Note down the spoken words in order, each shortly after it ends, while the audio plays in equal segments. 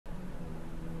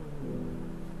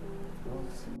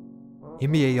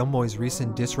NBA Youngboy's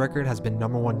recent diss record has been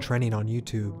 #1 trending on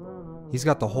YouTube. He's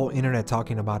got the whole internet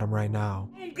talking about him right now.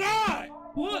 Oh God!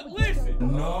 What? Listen!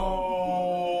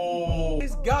 No!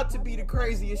 It's got to be the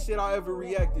craziest shit I ever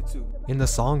reacted to. In the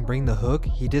song Bring the Hook,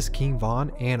 he dissed King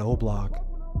Von and O-Block.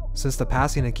 Since the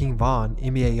passing of King Von,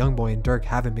 NBA Youngboy and Durk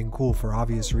haven't been cool for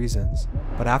obvious reasons.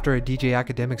 But after a DJ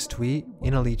Academics tweet,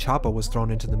 NLE Choppa was thrown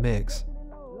into the mix.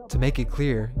 To make it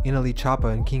clear, NLE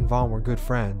Choppa and King Von were good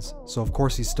friends, so of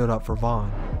course he stood up for Von.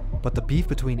 But the beef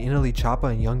between NLE Choppa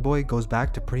and Youngboy goes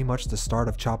back to pretty much the start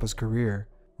of Choppa's career,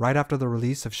 right after the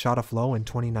release of Shotta Flow in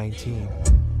 2019.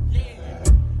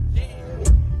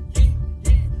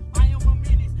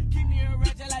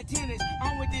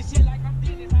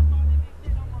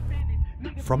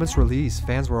 From its release,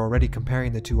 fans were already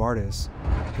comparing the two artists.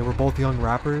 They were both young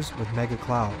rappers with mega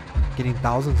clout, getting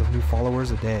thousands of new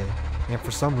followers a day. And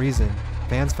for some reason,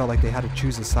 fans felt like they had to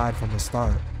choose a side from the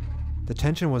start. The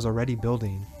tension was already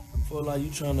building. I feel like you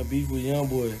trying to beef with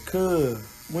Youngboy. Cuz,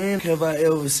 when have I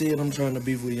ever said I'm trying to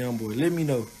beef with Youngboy? Let me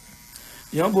know.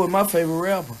 Youngboy my favorite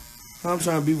rapper. I'm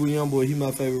trying to beef with Youngboy, he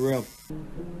my favorite rapper.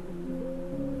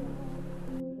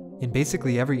 In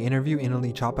basically every interview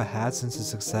NLE Choppa had since his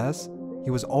success,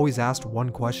 he was always asked one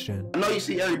question. I know you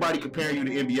see everybody comparing you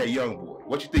to NBA Youngboy.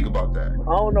 What you think about that?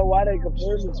 I don't know why they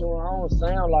compare me to him. I don't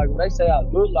sound like him. They say I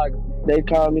look like him. They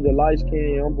call me the light-skinned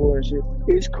Youngboy and shit.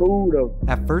 It's cool though.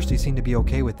 At first he seemed to be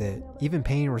okay with it, even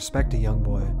paying respect to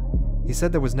Youngboy. He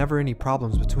said there was never any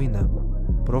problems between them,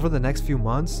 but over the next few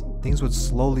months, things would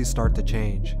slowly start to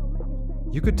change.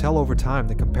 You could tell over time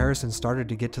the comparison started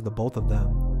to get to the both of them.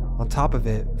 On top of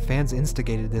it, fans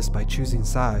instigated this by choosing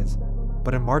sides.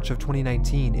 But in March of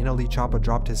 2019, NLE Choppa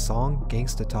dropped his song,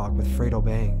 Gangsta Talk with Fredo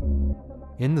Bang.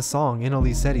 In the song,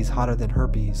 NLE said he's hotter than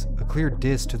herpes, a clear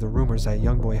diss to the rumors that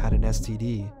Youngboy had an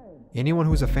STD. Anyone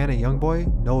who's a fan of Youngboy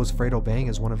knows Fredo Bang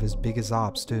is one of his biggest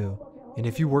ops too. And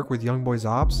if you work with Youngboy's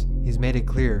ops, he's made it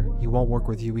clear he won't work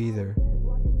with you either.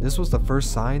 This was the first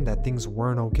sign that things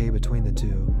weren't okay between the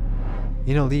two.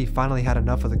 NLE finally had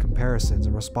enough of the comparisons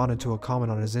and responded to a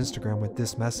comment on his Instagram with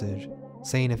this message,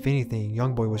 saying if anything,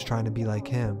 Youngboy was trying to be like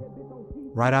him.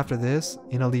 Right after this,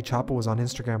 NLE Choppa was on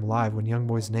Instagram Live when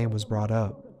Youngboy's name was brought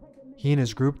up. He and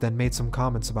his group then made some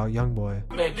comments about Youngboy.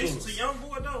 Listen to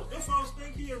Youngboy though, them folks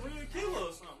think he a real killer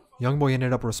or something. Youngboy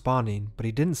ended up responding, but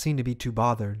he didn't seem to be too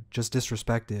bothered, just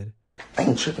disrespected. I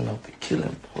ain't tripping off the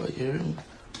killing boy, you hear me?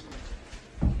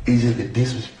 It's just the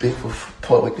disrespectful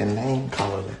part with the name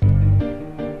calling.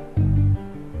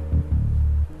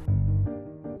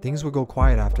 Things would go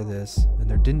quiet after this, and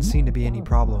there didn't seem to be any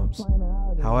problems.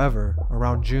 However,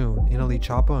 around June, NLE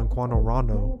Choppa and Quando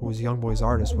Rondo, who was Youngboy's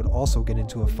artist, would also get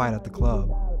into a fight at the club.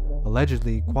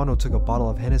 Allegedly, Quando took a bottle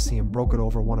of Hennessy and broke it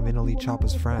over one of NLE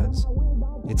Choppa's friends.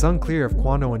 It's unclear if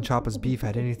Quando and Choppa's beef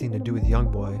had anything to do with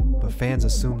Youngboy, but fans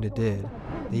assumed it did.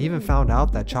 They even found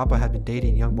out that Choppa had been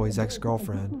dating Youngboy's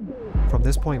ex-girlfriend. From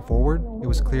this point forward, it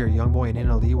was clear Youngboy and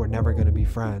NLE were never going to be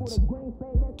friends.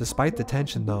 Despite the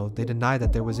tension though, they denied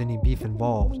that there was any beef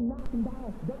involved.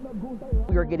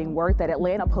 We are getting word that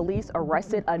Atlanta police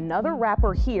arrested another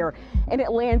rapper here in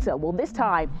Atlanta. Well, this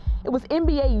time it was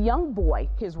NBA Youngboy.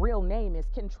 His real name is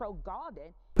Kentrell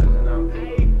Gauden.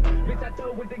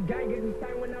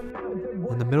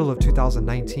 In the middle of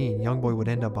 2019, Youngboy would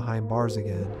end up behind bars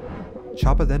again.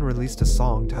 Choppa then released a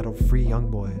song titled Free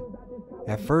Youngboy.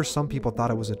 At first, some people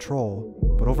thought it was a troll,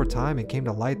 but over time it came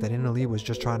to light that NLE was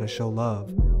just trying to show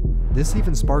love. This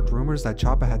even sparked rumors that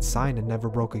Choppa had signed and never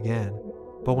broke again.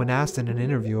 But when asked in an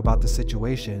interview about the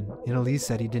situation, NLE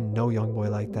said he didn't know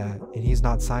Youngboy like that, and he's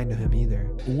not signed to him either.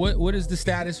 What is the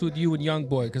status with you and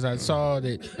Youngboy? Because I saw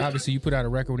that obviously you put out a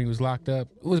record when he was locked up.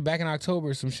 It was back in October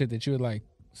or some shit that you had like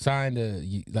signed to,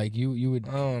 like you would.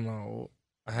 I don't know.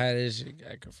 I had this shit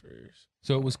got confused.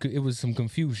 So it was some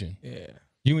confusion. Yeah.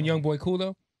 You and Youngboy cool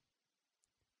though?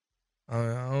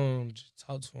 I don't just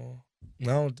talk to him.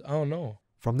 I don't know.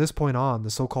 From this point on, the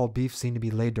so-called beef seemed to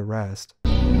be laid to rest.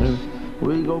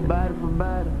 We go battle for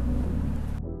battle.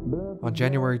 On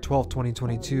January 12,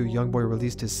 2022, Youngboy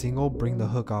released his single Bring the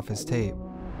Hook off his tape.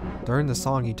 During the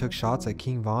song, he took shots at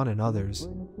King Von and others.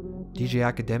 DJ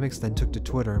Academics then took to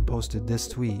Twitter and posted this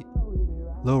tweet.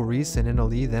 Lil Reese and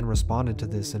NLE then responded to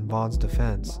this in Von's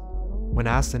defense. When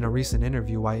asked in a recent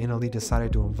interview why NLE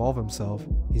decided to involve himself,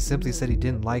 he simply said he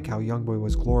didn't like how Youngboy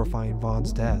was glorifying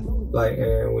Von's death. Like,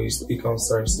 and when you speak on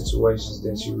certain situations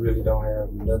that you really don't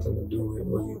have nothing to do with,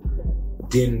 or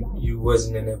you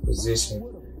wasn't in that position,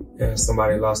 and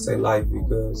somebody lost their life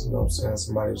because, you know what I'm saying,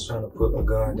 somebody was trying to put a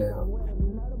gun down.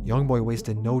 Youngboy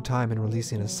wasted no time in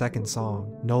releasing a second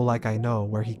song, Know Like I Know,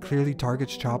 where he clearly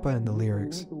targets Choppa in the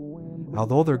lyrics.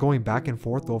 Although they're going back and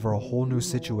forth over a whole new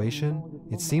situation,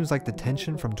 it seems like the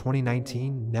tension from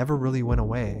 2019 never really went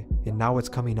away, and now it's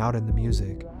coming out in the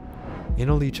music.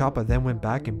 NLE Choppa then went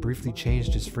back and briefly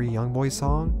changed his Free Youngboy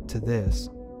song to this,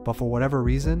 but for whatever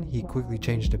reason, he quickly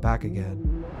changed it back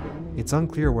again. It's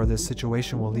unclear where this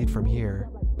situation will lead from here,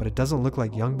 but it doesn't look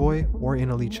like Youngboy or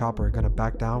NLE Choppa are gonna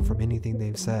back down from anything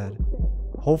they've said.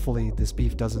 Hopefully, this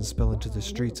beef doesn't spill into the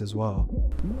streets as well.